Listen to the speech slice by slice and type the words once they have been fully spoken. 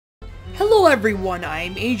Hello everyone,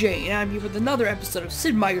 I'm AJ, and I'm here with another episode of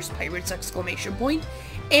Sid Meier's Pirates!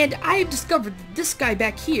 And I have discovered that this guy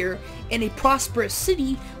back here, in a prosperous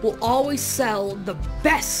city, will always sell the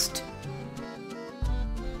best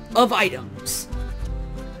of items.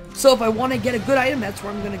 So if I want to get a good item, that's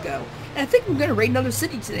where I'm going to go. And I think I'm going to raid another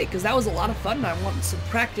city today, because that was a lot of fun, and I want some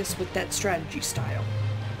practice with that strategy style.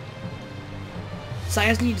 So I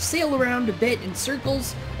just need to sail around a bit in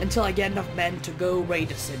circles until I get enough men to go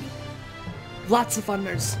raid a city. Lots of fun,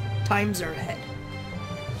 there's times are ahead.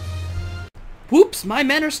 Whoops, my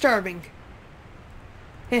men are starving.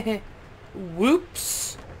 Heh.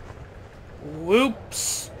 Whoops.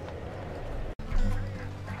 Whoops.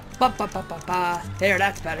 Ba ba ba ba ba. There,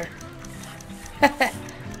 that's better.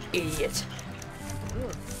 Idiot.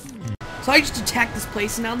 So I just attacked this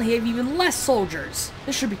place and now they have even less soldiers.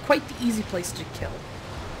 This should be quite the easy place to kill.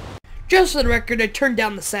 Just for the record, I turned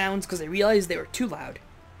down the sounds because I realized they were too loud.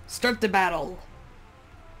 Start the battle.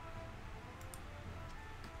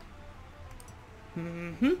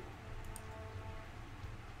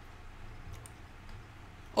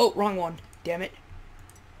 Oh, wrong one. Damn it.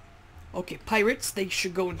 Okay, pirates, they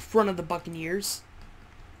should go in front of the buccaneers.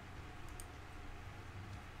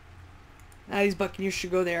 These buccaneers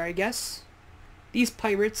should go there, I guess. These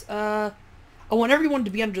pirates, I want everyone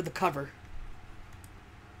to be under the cover.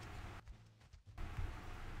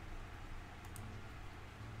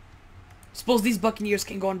 Suppose these buccaneers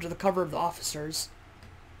can go under the cover of the officers.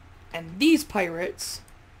 And these pirates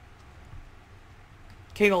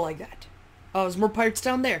can go like that. Oh, there's more pirates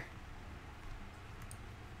down there.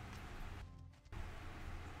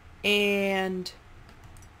 And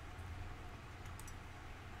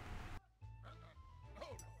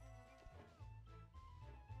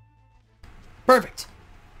perfect.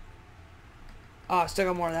 Oh, I still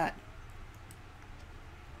got more of that.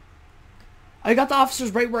 I got the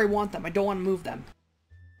officers right where I want them. I don't want to move them.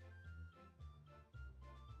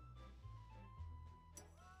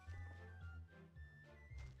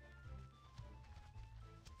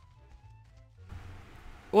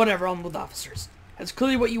 Whatever, I'll move the officers. That's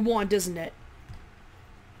clearly what you want, isn't it?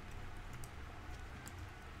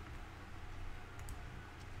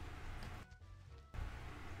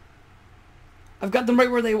 I've got them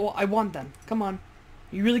right where I want them. Come on.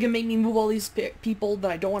 You really gonna make me move all these people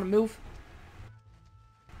that I don't want to move?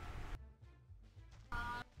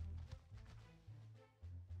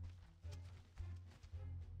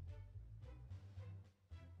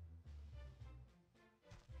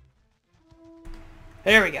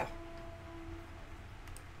 There we go.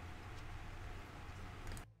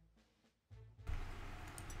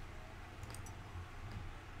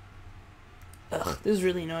 Ugh, this is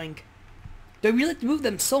really annoying. Do I really have to move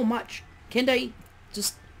them so much? Can't I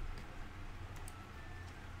just...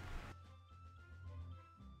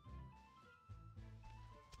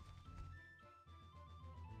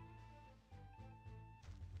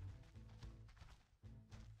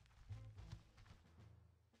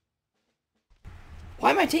 Why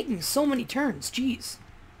am I taking so many turns? Jeez.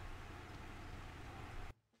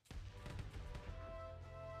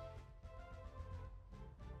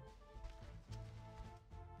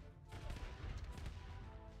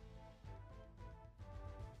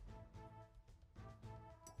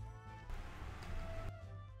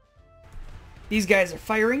 These guys are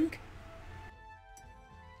firing.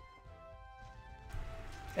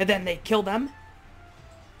 And then they kill them.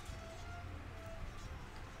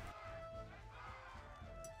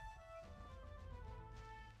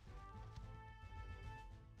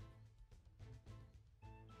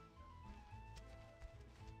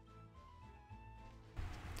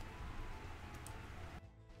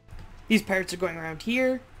 These pirates are going around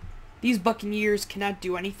here. These buccaneers cannot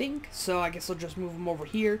do anything, so I guess I'll just move them over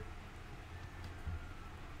here.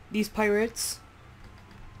 These pirates.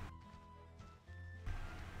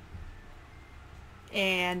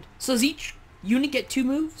 And so does each unit get 2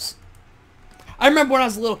 moves? I remember when I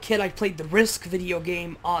was a little kid, I played the Risk video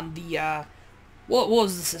game on the, what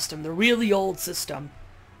was the system? The really old system.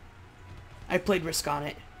 I played Risk on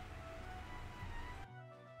it.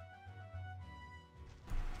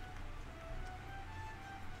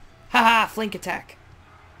 Haha, flank attack.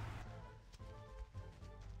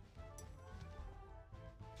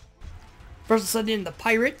 First send in the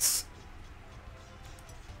pirates,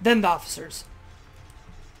 then the officers.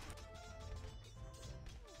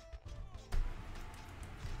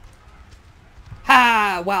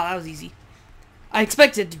 Ha! Wow, that was easy. I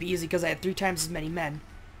expected it to be easy because I had 3 times as many men.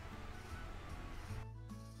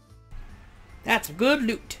 That's good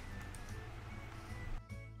loot.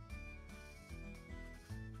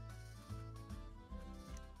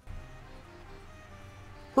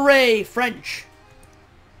 Hooray, French!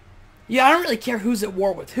 Yeah, I don't really care who's at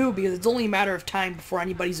war with who, because it's only a matter of time before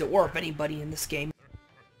anybody's at war with anybody in this game.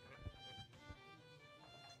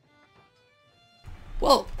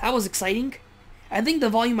 Well, that was exciting. I think the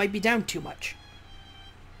volume might be down too much.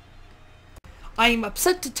 I'm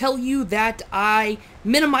upset to tell you that I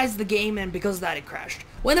minimized the game, and because of that it crashed.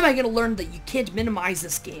 When am I going to learn that you can't minimize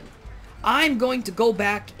this game? I'm going to go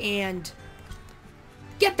back and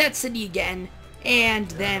get that city again, and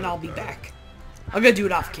then I'll be back. I'm going to do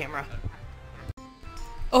it off camera.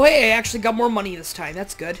 Oh hey, I actually got more money this time.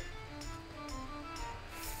 That's good.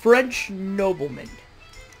 French nobleman.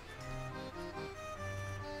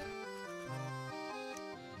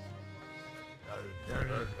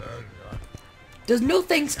 Does no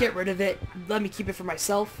thanks get rid of it? Let me keep it for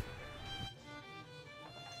myself.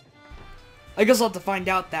 I guess I'll have to find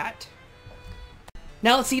out that.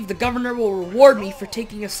 Now let's see if the governor will reward me for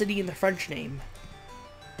taking a city in the French name.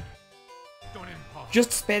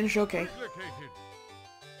 Just Spanish, okay.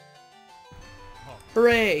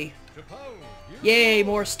 Hooray! Yay,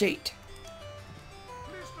 more state.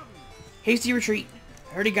 Hasty retreat.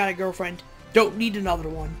 I already got a girlfriend. Don't need another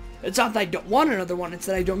one. It's not that I don't want another one, it's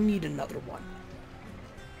that I don't need another one.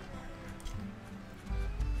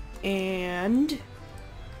 And...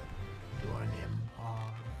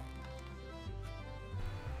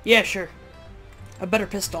 yeah, sure. A better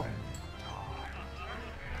pistol.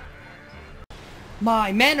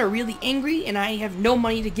 My men are really angry, and I have no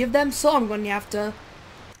money to give them, so I'm going to have to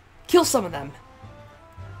kill some of them.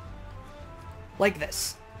 Like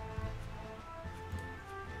this.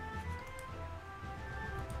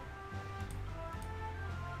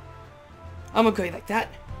 I'm gonna go like that.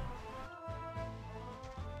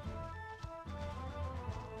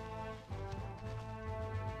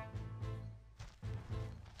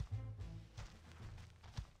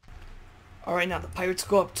 Alright, now the pirates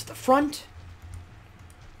go up to the front.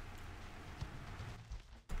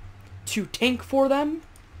 To tank for them.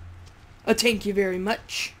 Thank you very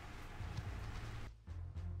much.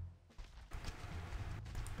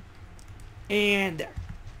 And there.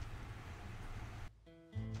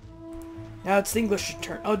 Now it's the English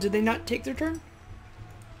turn. Oh, did they not take their turn?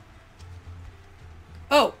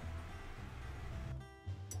 Oh.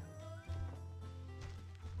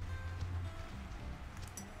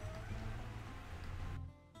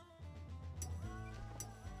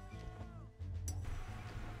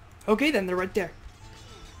 Okay, then they're right there.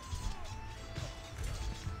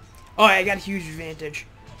 Oh, I got a huge advantage.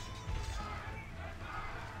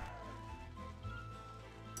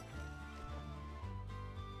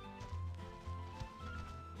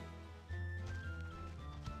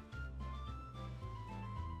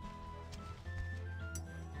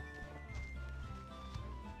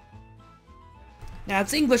 Now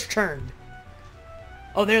it's English turn.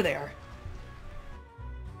 Oh, there they are.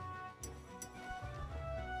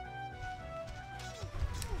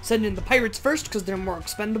 Send in the pirates first because they're more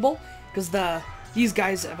expendable. Because these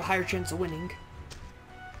guys have a higher chance of winning.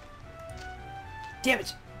 Damn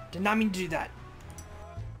it! Did not mean to do that.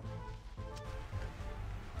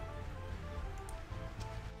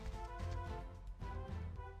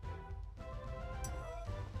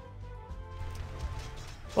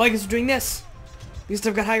 Well, I guess we're doing this. At least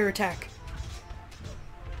I've got higher attack.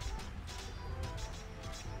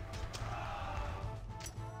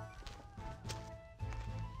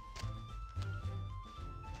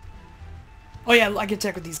 Oh yeah, I can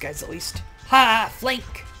attack with these guys at least. Ha!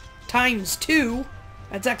 Flank! Times 2!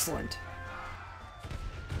 That's excellent.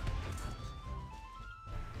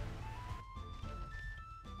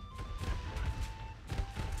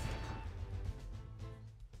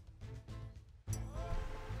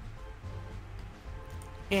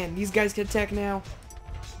 And these guys can attack now.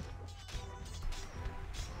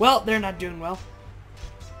 Well, they're not doing well.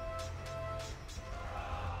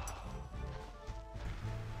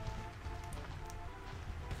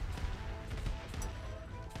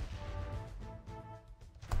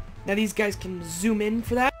 Now these guys can zoom in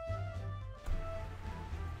for that.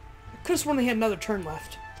 I could have sworn they had another turn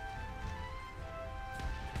left.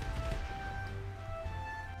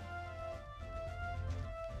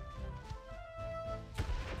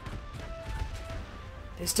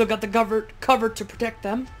 They still got the cover to protect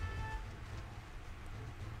them.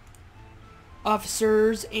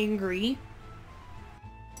 Officers angry.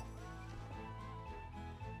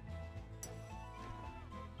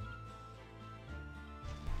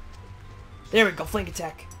 There we go, flank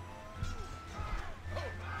attack.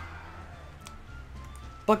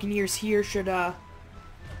 Buccaneers here should, oh,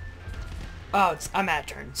 I'm out of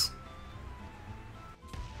turns.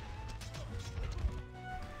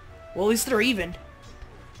 Well, at least they're even.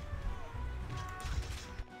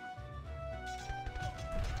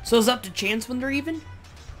 So it's up to chance when they're even?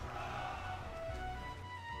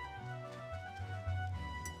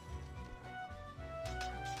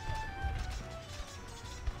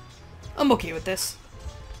 I'm okay with this.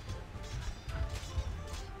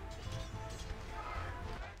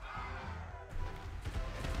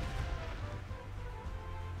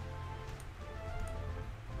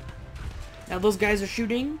 Now those guys are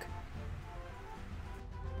shooting.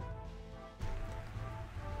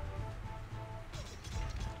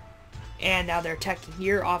 And now they're attacking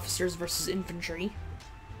here. Officers versus infantry.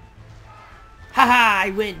 Haha,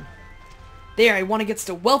 I win. There, I won against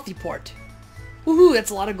a wealthy port. Woohoo,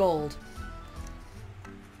 that's a lot of gold.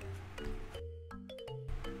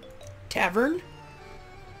 Tavern.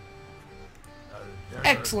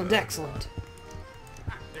 Excellent, excellent.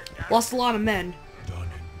 Lost a lot of men.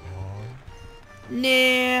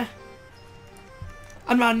 Nah.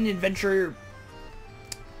 I'm not an adventurer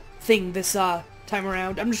thing this time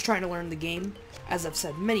around. I'm just trying to learn the game, as I've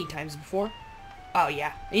said many times before. Oh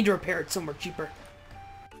yeah, I need to repair it somewhere cheaper.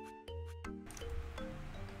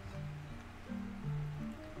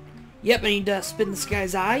 Yep, I need to spin this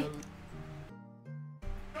guy's eye.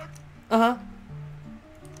 Uh-huh.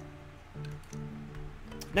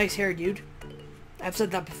 Nice hair, dude. I've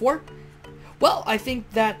said that before. Well, I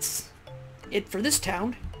think that's it for this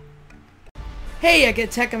town. Hey, I can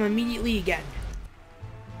attack him immediately again.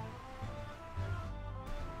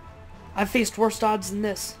 I've faced worse odds than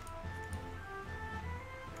this.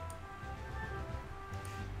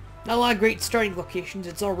 Not a lot of great starting locations,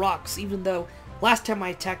 it's all rocks, even though last time I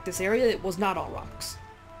attacked this area, it was not all rocks.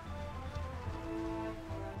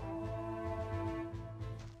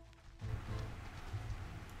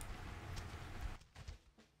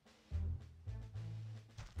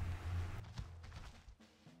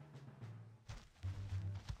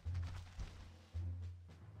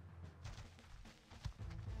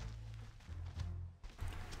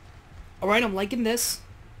 Alright, I'm liking this.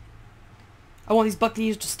 I want these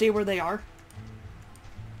Buccaneers to stay where they are.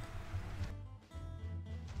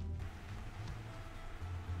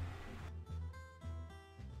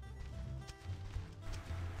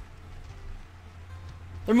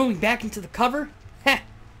 They're moving back into the cover? Heh!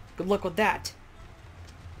 Good luck with that.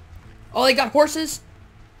 Oh, they got horses?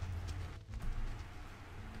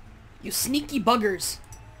 You sneaky buggers.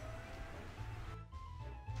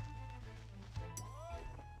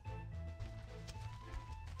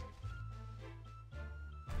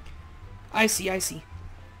 I see, I see.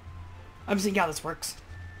 I'm seeing how this works.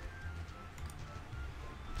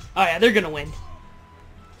 Oh yeah, they're gonna win.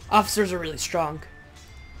 Officers are really strong.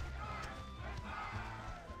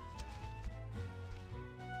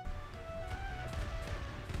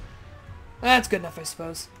 That's good enough, I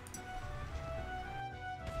suppose.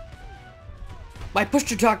 My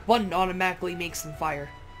push-to-talk button automatically makes them fire.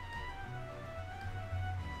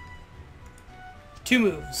 2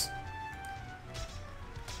 moves.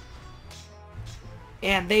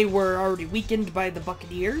 And they were already weakened by the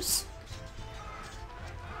Buccaneers.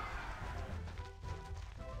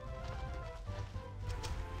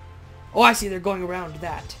 Oh, I see, they're going around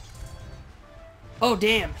that. Oh,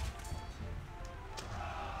 damn.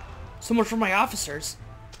 So much for my officers.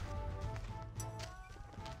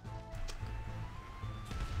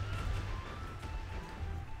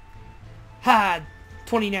 Ha!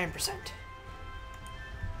 29%. Can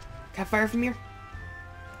I fire from here?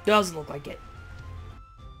 Doesn't look like it.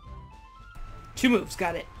 2 moves,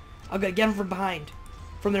 got it. I'm gonna get them from behind.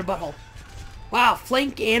 From their butthole. Wow,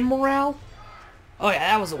 flank and morale? Oh yeah,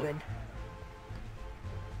 that was a win.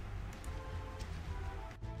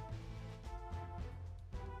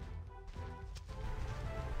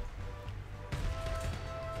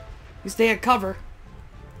 At least they had cover.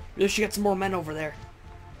 Really should get some more men over there.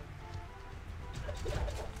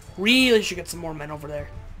 Really should get some more men over there.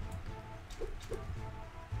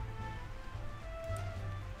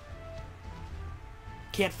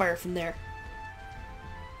 Can't fire from there.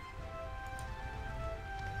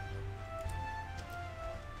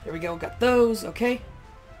 There we go, got those, okay.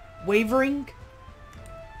 Wavering.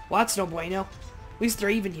 Well, that's no bueno. At least they're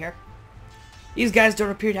even here. These guys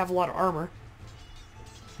don't appear to have a lot of armor.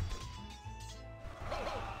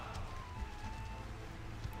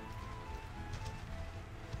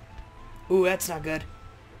 Ooh, that's not good.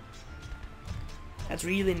 That's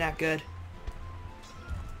really not good.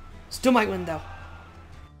 Still might win, though.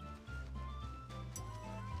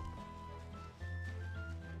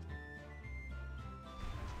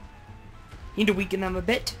 Need to weaken them a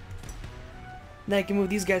bit. Then I can move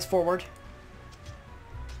these guys forward.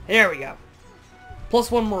 There we go.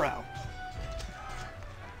 +1 morale.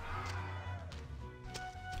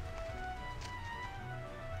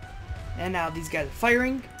 And now these guys are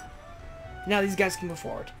firing. Now these guys can move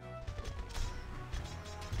forward.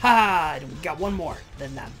 Ha! We got one more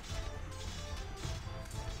than them.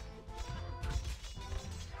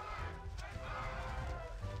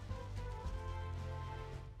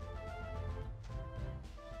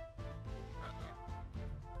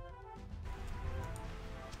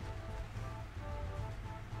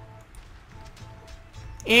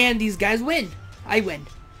 And these guys win. I win.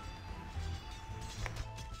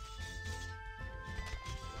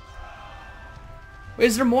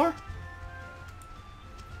 Is there more?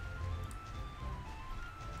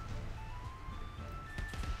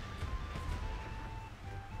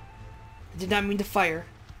 I did not mean to fire.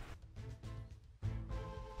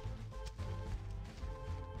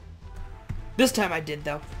 This time I did,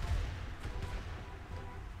 though.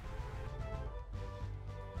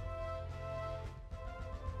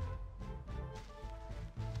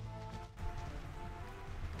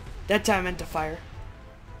 That time I meant to fire.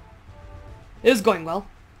 It is going well.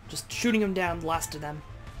 Just shooting them down, the last of them.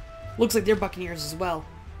 Looks like they're buccaneers as well.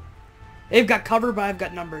 They've got cover, but I've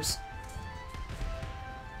got numbers.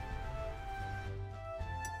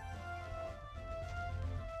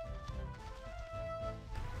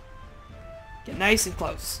 Get nice and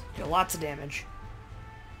close. Get lots of damage.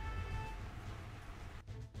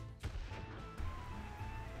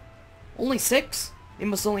 Only 6? They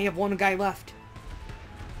must only have one guy left.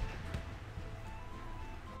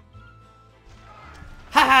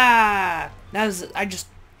 Haha! That was, I just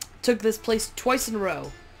took this place twice in a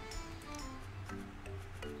row.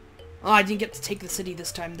 Oh, I didn't get to take the city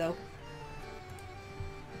this time, though.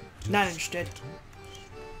 Not interested.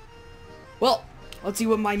 Well, let's see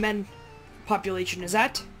what my men population is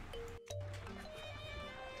at.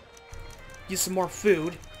 Use some more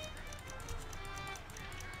food.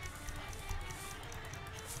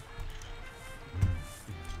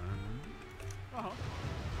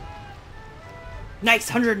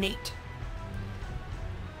 Nice, 108.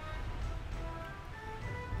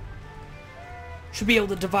 Should be able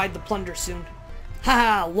to divide the plunder soon.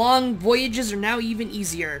 Haha, long voyages are now even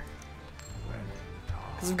easier.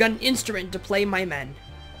 Because I've got an instrument to play my men.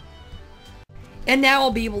 And now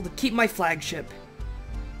I'll be able to keep my flagship.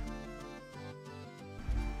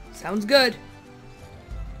 Sounds good.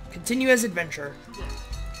 Continue as adventure.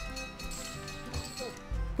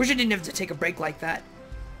 Wish I didn't have to take a break like that.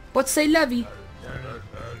 But c'est la vie.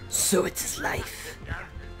 So it's life.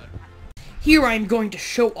 Here I'm going to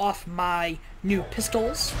show off my new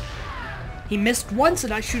pistols. He missed once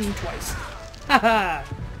and I shoot him twice. Haha!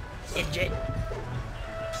 Idiot.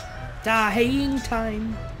 Dying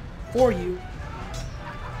time for you.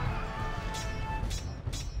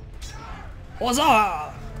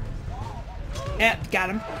 Huzzah! Yep, got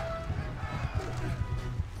him.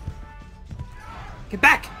 Get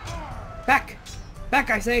back! Back! Back,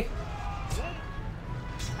 I say!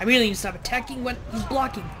 I really need to stop attacking when he's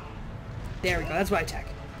blocking. There we go, that's when I attack.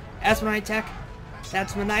 That's when I attack.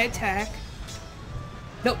 That's when I attack.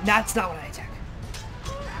 Nope, that's not when I attack.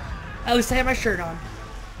 At least I have my shirt on.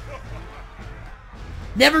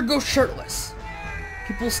 Never go shirtless.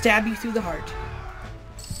 People stab you through the heart.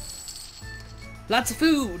 Lots of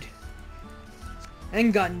food.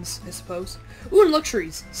 And guns, I suppose. Ooh, and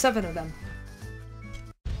luxuries. 7 of them.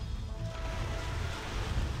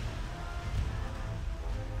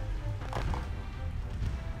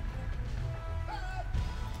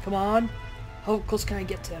 Come on. How close can I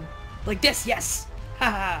get to him? Like this, yes!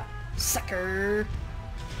 Haha! Sucker!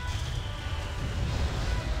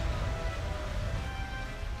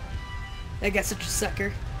 That guy's such a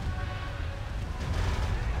sucker.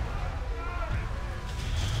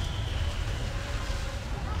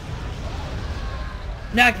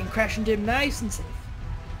 Now I can crash into him nice and safe.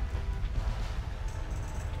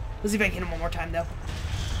 Let's see if I can hit him one more time, though.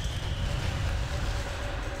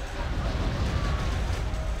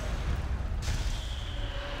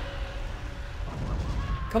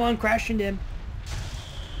 Come on, crash into him.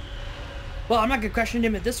 Well, I'm not gonna crash into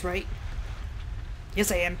him at this rate. Yes,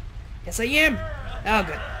 I am. Yes, I am. Oh,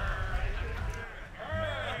 good.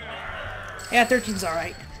 Yeah, 13's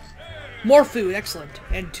alright. More food, excellent.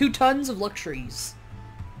 And 2 tons of luxuries.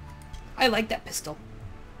 I like that pistol.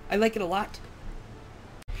 I like it a lot.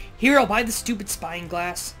 Here, I'll buy the stupid spying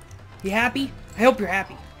glass. You happy? I hope you're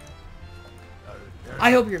happy.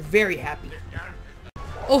 I hope you're very happy.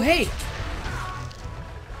 Oh, hey!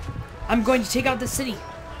 I'm going to take out the city.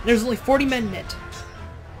 There's only 40 men in it.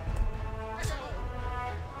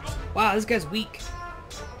 Wow, this guy's weak.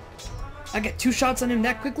 I got 2 shots on him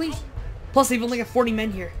that quickly? Plus, they've only got 40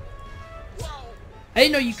 men here. I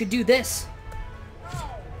didn't know you could do this.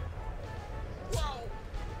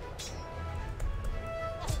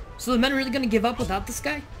 So the men are really gonna give up without this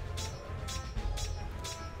guy?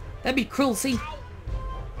 That'd be cruel to see.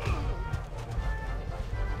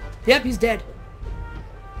 Yep, he's dead.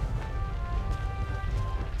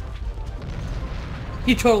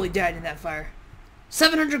 He totally died in that fire.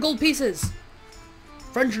 700 gold pieces!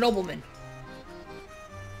 French nobleman.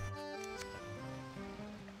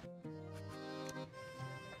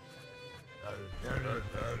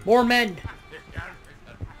 More men.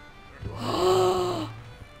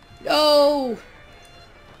 No!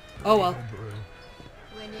 Oh well.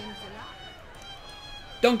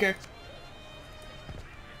 Don't care.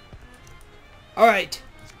 Alright.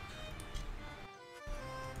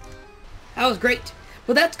 That was great.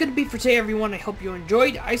 Well, that's going to be for today, everyone. I hope you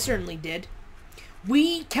enjoyed. I certainly did.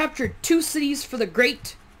 We captured 2 cities for the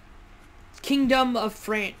great Kingdom of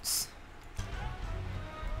France.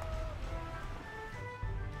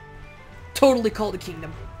 Totally called a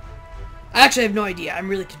kingdom. I actually have no idea. I'm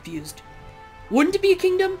really confused. Wouldn't it be a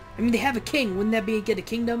kingdom? I mean, they have a king. Wouldn't that be a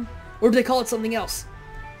kingdom? Or do they call it something else?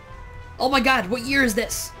 Oh my god, what year is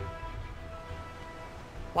this?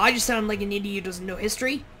 Well, I just sound like an idiot who doesn't know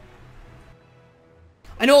history.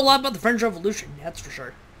 I know a lot about the French Revolution, that's for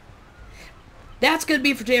sure. That's gonna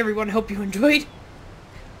be it for today, everyone. I hope you enjoyed.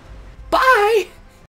 Bye!